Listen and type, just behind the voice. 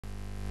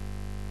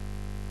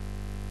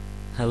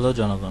Hello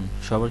জনগণ,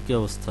 সবার কি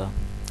অবস্থা?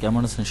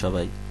 কেমন আছেন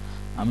সবাই?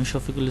 আমি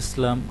শফিকুল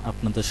ইসলাম,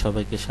 আপনাদের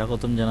সবাইকে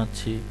স্বাগতম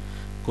জানাচ্ছি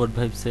কোড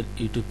ভাইবসের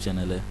ইউটিউব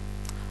চ্যানেলে।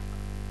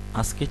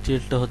 আজকের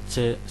টিউটোরিয়ালটা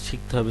হচ্ছে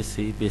শিখতে হবে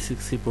বেসিক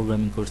সি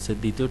প্রোগ্রামিং কোর্সের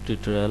দ্বিতীয়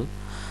টিউটোরিয়াল।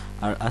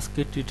 আর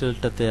আজকের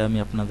টিউটোরিয়ালটাতে আমি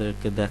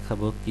আপনাদেরকে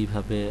দেখাবো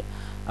কিভাবে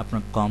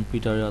আপনার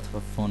কম্পিউটারে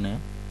অথবা ফোনে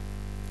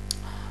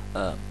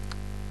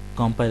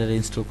কম্পাইলার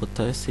ইনস্টল করতে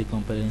হয়, সি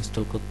কম্পাইলার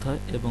ইনস্টল করতে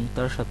হয়, এবং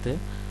তার সাথে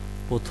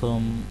প্রথম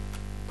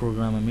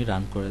প্রোগ্রাম আমি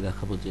রান করে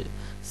দেখাবো যে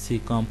সি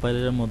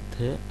কম্পাইলারের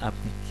মধ্যে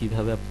আপনি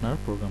কিভাবে আপনার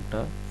প্রোগ্রামটা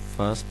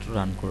ফার্স্ট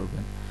রান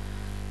করবেন।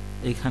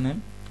 এখানে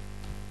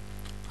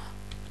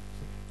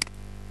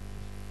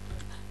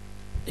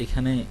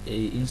এখানে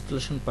এই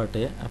ইনস্টলেশন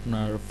পার্টে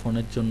আপনার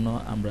ফোনের জন্য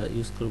আমরা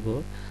ইউজ করব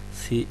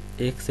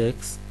CXX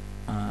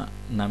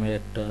নামের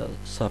একটা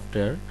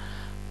সফটওয়্যার,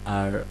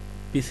 আর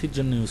পিসির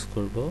জন্য ইউজ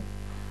করব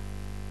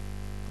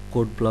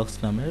কোড ব্লকস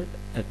নামের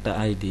একটা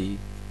আইডি।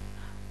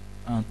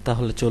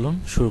 তাহলে চলুন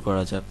শুরু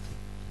করা যাক।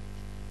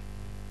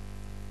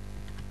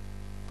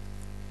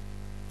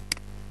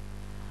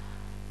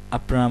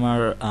 আপনারা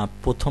আমার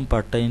প্রথম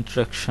পার্টটা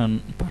ইন্ট্রোডাকশন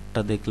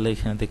পার্টটা দেখলে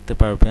এখানে দেখতে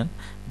পারবেন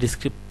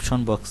ডিসক্রিপশন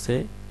বক্সে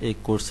এই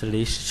কোর্সের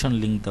রেজিস্ট্রেশন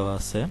লিঙ্ক দেওয়া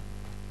আছে।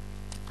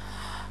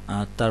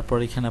 তারপর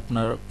এখানে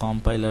আপনার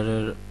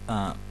কম্পাইলারের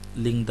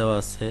লিঙ্ক দেওয়া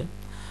আছে,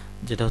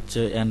 যেটা হচ্ছে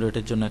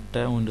অ্যান্ড্রয়েডের জন্য একটা,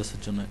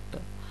 উইন্ডোজের জন্য একটা।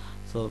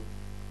 সো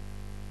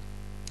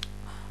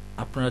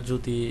আপনারা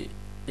যদি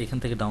এখান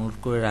থেকে ডাউনলোড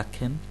করে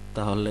রাখেন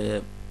তাহলে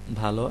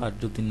ভালো, আর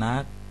যদি না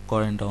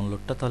করেন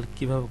ডাউনলোডটা তাহলে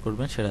কিভাবে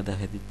করবেন সেটা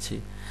দেখা দিচ্ছি।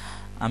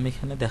 আমি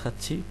এখানে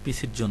দেখাচ্ছি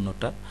পিসির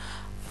জন্যটা,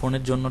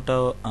 ফোনের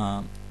জন্যটাও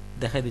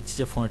দেখাই দিচ্ছি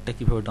যে ফোনেরটা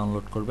কীভাবে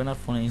ডাউনলোড করবেন। আর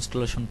ফোনের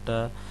ইনস্টলেশনটা,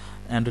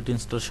 অ্যান্ড্রয়েড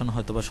ইনস্টলেশন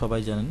হয়তো বা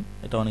সবাই জানেন,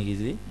 এটা অনেক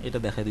ইজি, এটা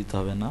দেখাই দিতে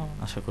হবে না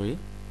আশা করি।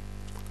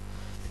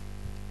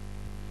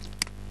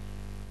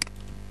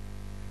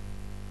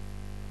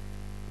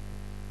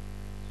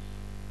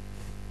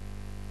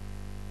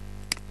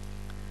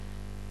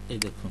 এই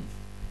দেখুন,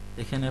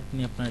 এখানে আপনি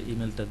আপনার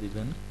ইমেলটা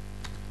দিবেন,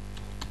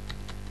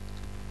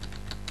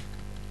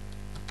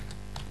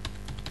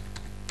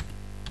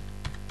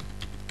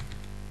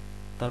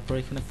 তারপর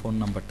এখানে ফোন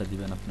নাম্বারটা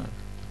দিবেন আপনার,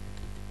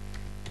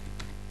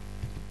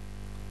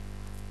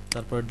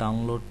 তারপর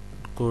ডাউনলোড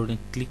করে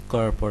ক্লিক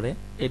করার পরে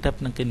এটা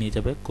আপনাকে নিয়ে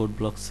যাবে কোড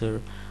ব্লকসের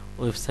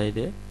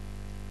ওয়েবসাইটে।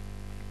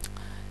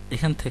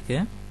 এখান থেকে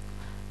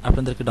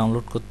আপনাদেরকে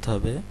ডাউনলোড করতে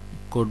হবে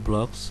কোড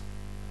ব্লকস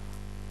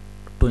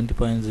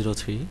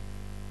 20.03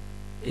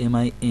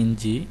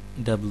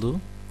 MINGW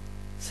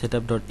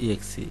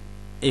setup.exe,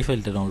 এই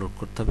ফাইলটা ডাউনলোড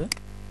করতে হবে।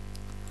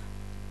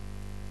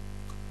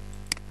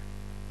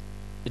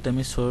 এটা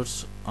আমি সোর্স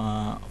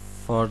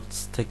ফর্জ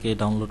থেকে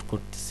ডাউনলোড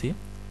করতেছি।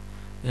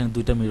 এখানে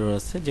দুইটা মিরর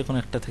আছে, যে কোনো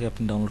একটা থেকে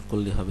আপনি ডাউনলোড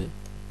করলেই হবে।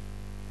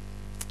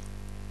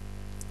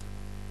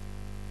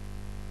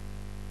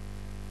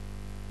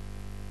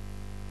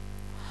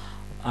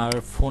 আর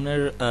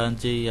ফোনের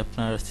যেই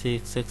আপনার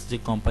CXX যে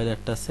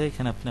কম্পাইলারটা আছে,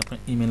 এখানে আপনি আপনার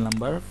ইমেল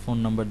নাম্বার, ফোন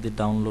নাম্বার দিয়ে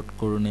ডাউনলোড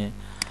করে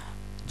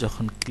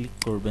যখন ক্লিক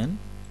করবেন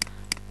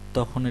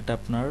তখন এটা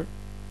আপনার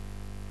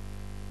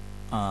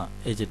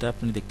এই যেটা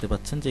আপনি দেখতে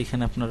পাচ্ছেন যে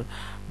এখানে আপনার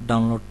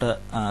ডাউনলোডটা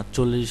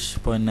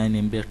 40.9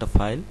 MB একটা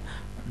ফাইল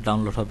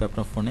ডাউনলোড হবে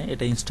আপনার ফোনে।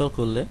 এটা ইনস্টল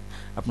করলে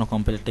আপনার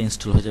কম্পিউটারটা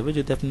ইনস্টল হয়ে যাবে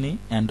যদি আপনি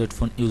অ্যান্ড্রয়েড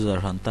ফোন ইউজার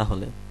হন।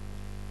 তাহলে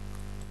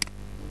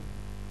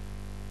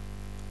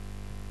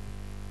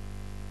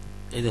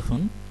এই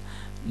দেখুন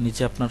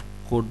নিচে আপনার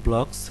কোড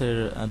ব্লকসের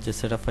যে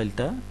সেটআপ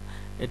ফাইলটা,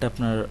 এটা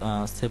আপনার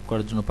সেভ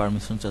করার জন্য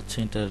পারমিশন চাচ্ছে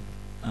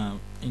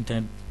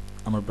ইন্টারনেট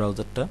আমার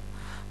ব্রাউজারটা।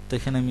 তো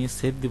এখানে আমি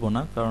সেভ দিব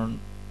না, কারণ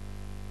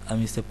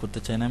আমি সেভ করতে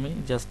চাই না, আমি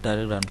জাস্ট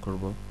ডাইরেক্ট রান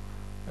করব।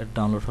 এটা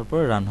ডাউনলোড হওয়ার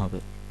পরে রান হবে।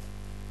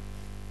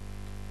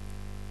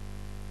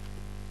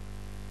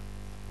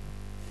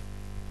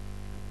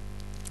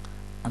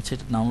 আচ্ছা,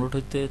 এটা ডাউনলোড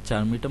হইতে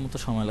 4 মিনিটের মতো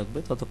সময় লাগবে,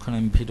 ততক্ষণ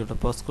আমি ভিডিওটা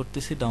পজ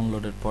করতেছি,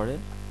 ডাউনলোডের পরে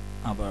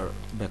আবার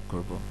ব্যাক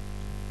করব।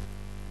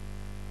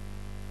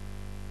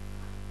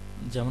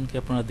 যেমন কি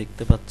আপনারা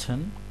দেখতে পাচ্ছেন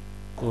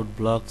কোড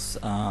ব্লকস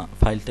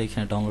ফাইলটা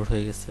এখানে ডাউনলোড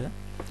হয়ে গেছে।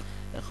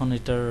 এখন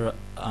এটার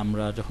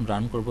আমরা যখন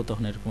রান করব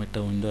তখন এরকম একটা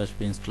উইন্ডো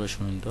আসবে,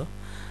 ইনস্টলেশন উইন্ডো।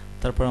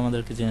 তারপর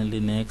আমাদেরকে জেনারেলি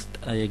নেক্সট,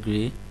 আই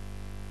এগ্রি।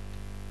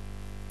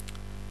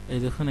 এই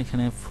দেখুন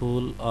এখানে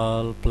ফুল,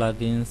 all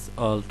plugins,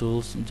 all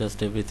tools, just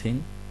everything,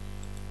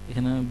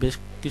 এখানে বেশ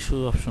কিছু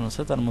অপশন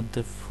আছে, তার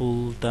মধ্যে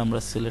ফুলটা আমরা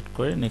সিলেক্ট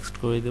করে নেক্সট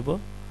করে দেব।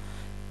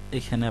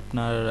 এখানে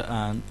আপনার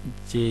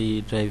যেই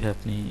ড্রাইভে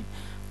আপনি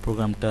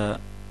প্রোগ্রামটা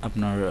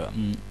আপনার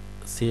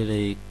সির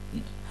এই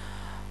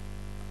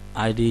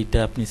আইডিটা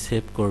আপনি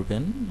সেভ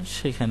করবেন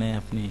সেখানে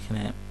আপনি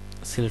এখানে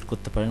সিলেক্ট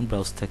করতে পারেন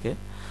ব্রাউজ থেকে।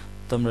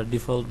 তো আমরা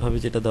ডিফল্টভাবে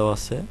যেটা দেওয়া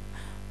আছে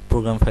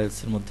প্রোগ্রাম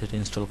ফাইলসের মধ্যে এটা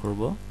ইনস্টল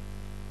করব।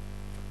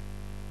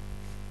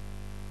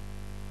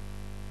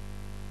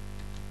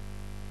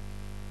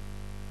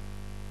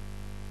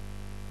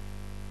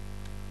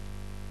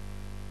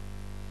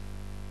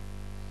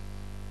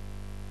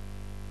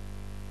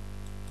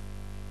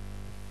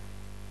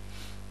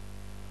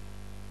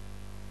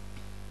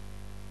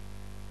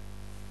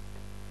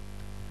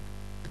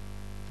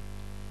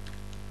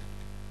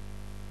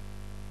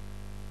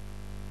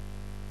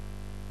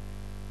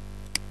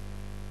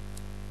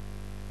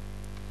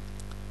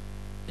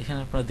 এখানে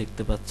আপনারা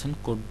দেখতে পাচ্ছেন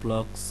কোড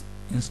ব্লকস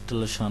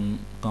ইনস্টলেশন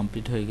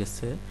কমপ্লিট হয়ে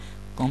গেছে।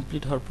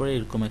 কমপ্লিট হওয়ার পরে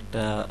এরকম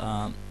একটা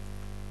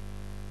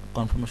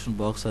কনফার্মেশন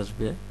বক্স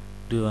আসবে,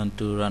 do you want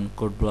to run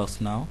code blocks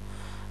নাও।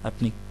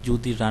 আপনি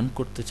যদি রান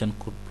করতে চান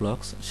কোড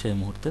ব্লকস সেই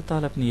মুহূর্তে,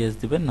 তাহলে আপনি ইয়েস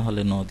দিবেন, না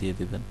হলে নো দিয়ে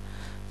দিবেন।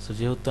 সো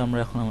যেহেতু আমরা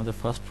এখন আমাদের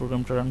ফার্স্ট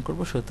প্রোগ্রামটা রান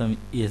করবো, সেহেতু আমি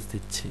ইয়েস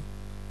দিচ্ছি।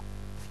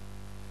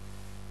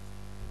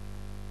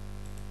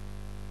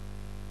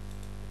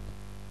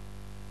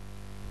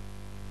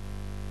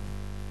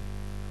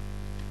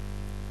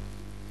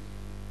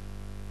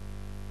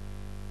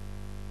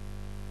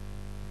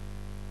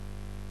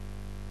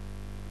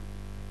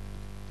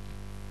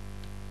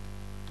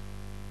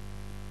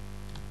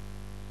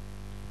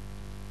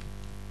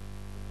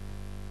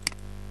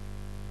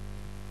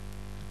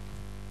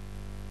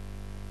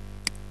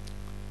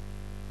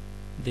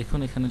 দেখুন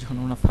এখানে যখন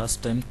আমরা first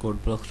time code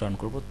blocks run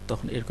করব,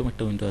 তখন এরকম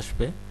একটা উইন্ডো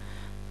আসবে,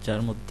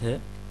 যার মধ্যে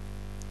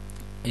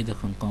এই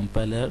দেখুন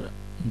compiler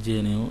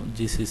GNU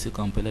GCC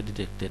compiler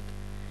detected,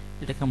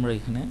 এটাকে আমরা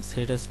এখানে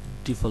সেট অ্যাজ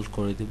ডিফল্ট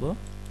করে দিব।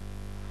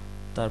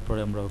 তারপরে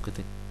আমরা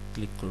ওকেতে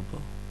ক্লিক করব।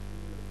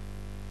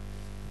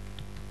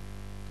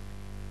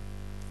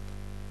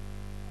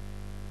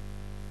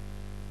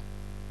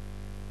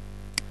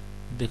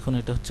 দেখুন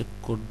এটা হচ্ছে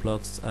কোড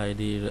ব্লকস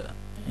আইডির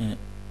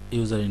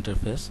ইউজার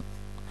ইন্টারফেস।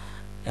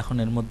 এখন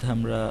এর মধ্যে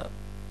আমরা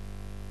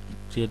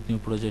ক্রিয়েট নিউ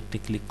প্রজেক্টে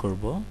ক্লিক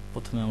করব।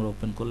 প্রথমে আমরা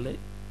ওপেন করলে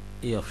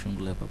এই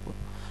অপশনগুলো পাবো।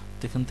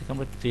 তো এখান থেকে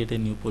আমরা ক্রিয়েট এ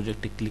নিউ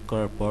প্রজেক্টে ক্লিক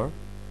করার পর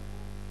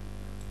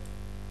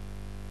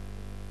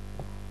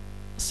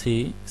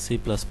সি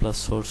প্লাস প্লাস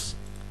সোর্স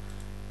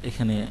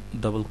এখানে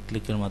ডাবল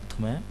ক্লিকের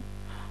মাধ্যমে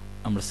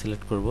আমরা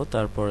সিলেক্ট করব।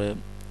 তারপরে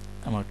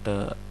আমার একটা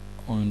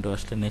উইন্ডো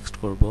আসলে নেক্সট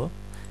করব।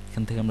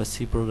 এখান থেকে আমরা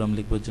সি প্রোগ্রাম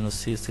লিখবার জন্য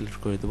সি সিলেক্ট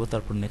করে দেব,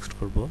 তারপর নেক্সট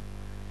করব।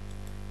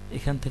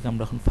 এখান থেকে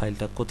আমরা এখন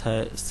ফাইলটা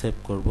কোথায় সেভ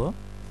করব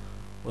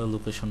ওই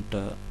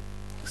লোকেশনটা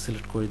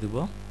সিলেক্ট করে দিব।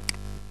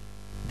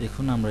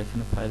 দেখুন আমরা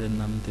এখানে ফাইলের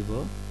নাম দেব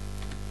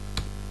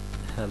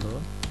হ্যালো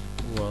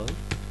ওয়ার্ল্ড,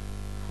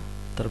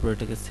 তারপর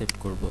এটাকে সেভ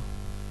করব।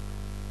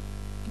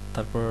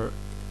 তারপর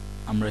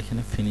আমরা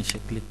এখানে ফিনিশে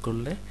ক্লিক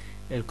করলে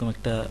এরকম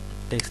একটা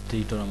টেক্সট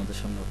এডিটর আমাদের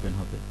সামনে ওপেন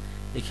হবে।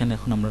 এখানে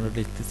এখন আমরা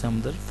লিখতেছি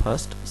আমাদের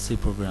ফার্স্ট সি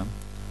প্রোগ্রাম।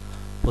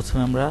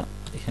 প্রথমে আমরা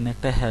এখানে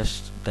একটা হ্যাশ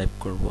টাইপ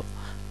করব।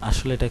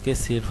 আসলে এটাকে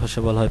সি এর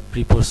ভাষায় বলা হয়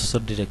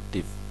প্রিপ্রসেসর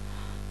ডিরেক্টিভ।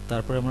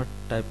 তারপরে আমরা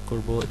টাইপ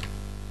করব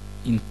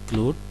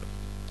ইনক্লুড,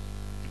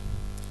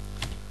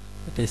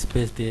 একটা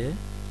স্পেস দিয়ে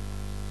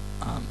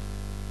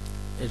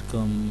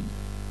এরকম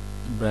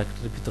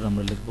ব্র্যাকেটের ভিতরে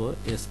আমরা লিখব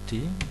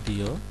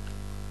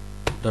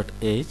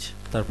stdio.h,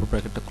 তারপর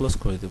ব্র্যাকেটটা ক্লোজ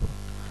করে দেব।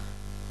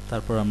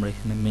 তারপর আমরা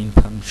এখানে মেইন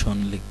ফাংশন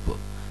লিখব।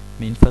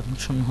 মেইন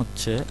ফাংশন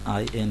হচ্ছে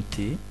int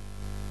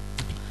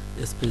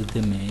স্পেস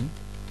দিয়ে মেইন,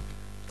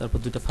 তারপর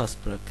দুটো ফার্স্ট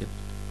ব্র্যাকেট,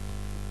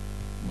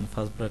 মানে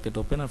ফার্স্ট ব্র্যাকেট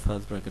ওপেন আর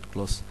ফার্স্ট ব্র্যাকেট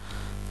ক্লোজ।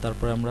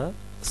 তারপর আমরা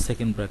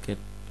সেকেন্ড ব্র্যাকেট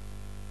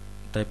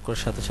টাইপ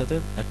করার সাথে সাথে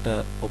একটা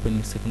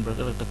ওপেনিং সেকেন্ড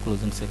ব্র্যাকেট, একটা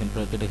ক্লোজিং সেকেন্ড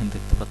ব্র্যাকেট এখানে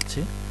দেখতে পাচ্ছি।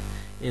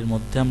 এর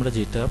মধ্যে আমরা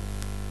যেটা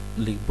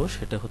লিখব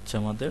সেটা হচ্ছে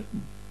আমাদের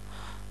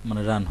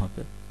মানে রান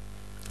হবে।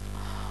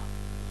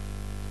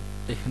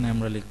 এখানে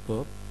আমরা লিখব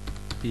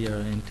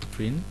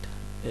print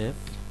f,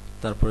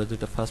 তারপরে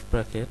দুইটা ফার্স্ট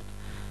ব্র্যাকেট,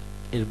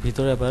 এর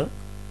ভিতরে আবার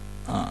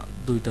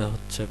দুইটা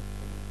হচ্ছে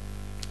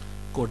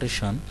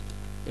কোটেশন,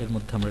 এর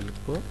মধ্যে আমরা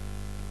লিখব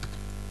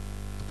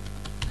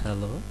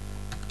হ্যালো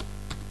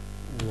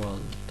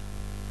ওয়ার্ল্ড,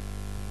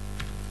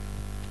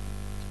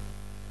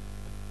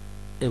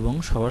 এবং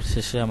সবার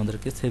শেষে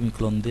আমাদেরকে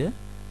সেমিকোলন দিয়ে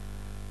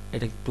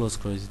এটাকে ক্লোজ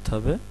করে দিতে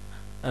হবে।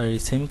 আর এই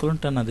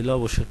সেমিকোলনটা না দিলে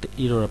অবশ্যই একটা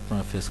এরর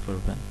আপনারা ফেস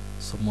করবেন।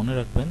 সো মনে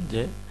রাখবেন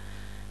যে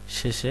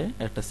শেষে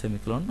একটা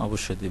সেমিকোলন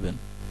অবশ্যই দিবেন।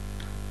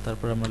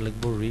 তারপর আমরা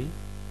লিখব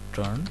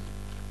রিটার্ন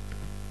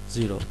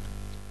 0,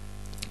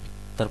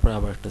 তারপর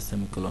আবার একটা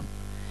সেমিকোলন।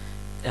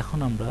 এখন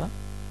আমরা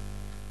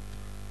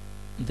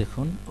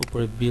দেখুন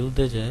উপরে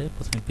বিল্ডে যায়,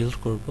 প্রথমে বিল্ড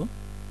করব,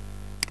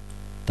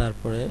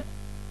 তারপরে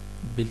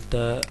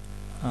বিলটা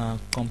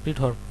কমপ্লিট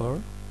হওয়ার পর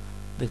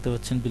দেখতে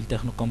পাচ্ছেন বিলটা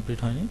এখনো কমপ্লিট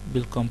হয়নি।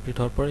 বিল কমপ্লিট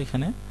হওয়ার পর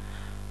এখানে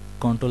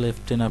কন্ট্রোল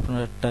F10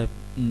 আপনারা টাইপ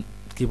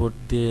কিবোর্ড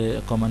দিয়ে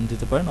কমান্ড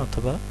দিতে পারেন,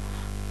 অথবা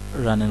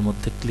রানের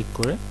মধ্যে ক্লিক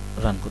করে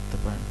রান করতে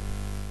পারেন।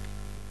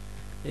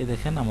 এই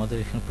দেখেন আমাদের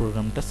এখানে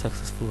প্রোগ্রামটা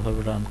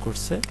সাকসেসফুলভাবে রান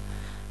করছে।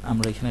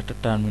 আমরা এখানে একটা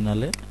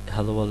টার্মিনালে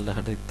হ্যালো ওয়ার্ল্ড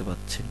লেখাটা দেখতে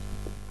পাচ্ছি।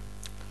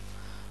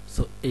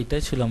 সো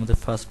এইটাই ছিল আমাদের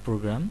ফার্স্ট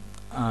প্রোগ্রাম।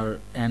 আর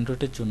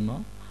অ্যান্ড্রয়েডের জন্য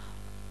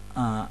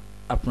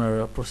আপনার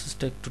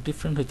প্রসেসটা একটু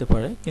ডিফারেন্ট হতে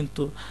পারে,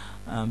 কিন্তু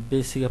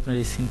বেসিক আপনার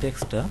এই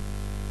সিনট্যাক্সটা,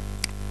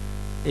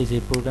 এই যে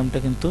প্রোগ্রামটা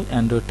কিন্তু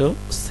অ্যান্ড্রয়েডেও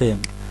সেম।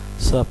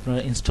 সো আপনারা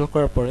ইনস্টল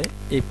করার পরে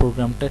এই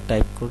প্রোগ্রামটা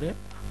টাইপ করে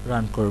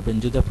রান করবেন।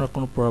 যদি আপনারা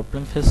কোনো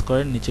প্রবলেম ফেস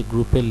করেন, নিচে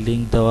গ্রুপের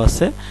লিঙ্ক দেওয়া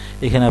আছে,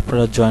 এখানে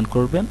আপনারা জয়েন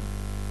করবেন।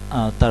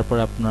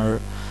 তারপরে আপনার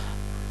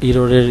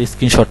এররের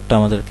স্ক্রিনশটটা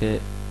আমাদেরকে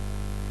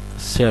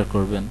শেয়ার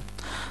করবেন।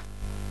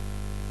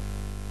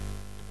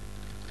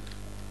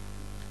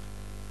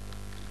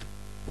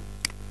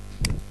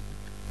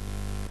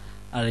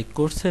 আর এই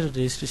কোর্সের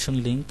রেজিস্ট্রেশন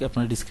লিঙ্ক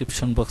আপনার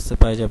ডিসক্রিপশন বক্সে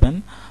পেয়ে যাবেন।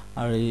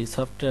 আর এই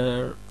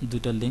সফটওয়্যার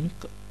দুইটা লিঙ্ক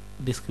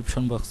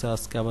ডিসক্রিপশন বক্সে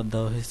আজকে আবার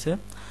দেওয়া হয়েছে।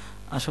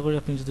 আশা করি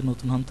আপনি যদি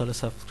নতুন হন তাহলে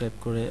সাবস্ক্রাইব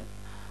করে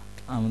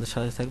আমাদের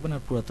সাথে থাকবেন,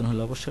 আর পুরাতন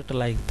হলে অবশ্যই একটা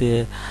লাইক দিয়ে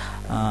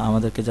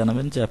আমাদেরকে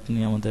জানাবেন যে আপনি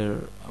আমাদের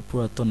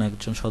পুরাতন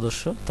একজন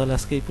সদস্য। তাহলে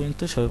আজকে এই পর্যন্ত,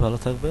 সবাই ভালো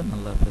থাকবেন,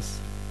 আল্লাহ হাফেজ।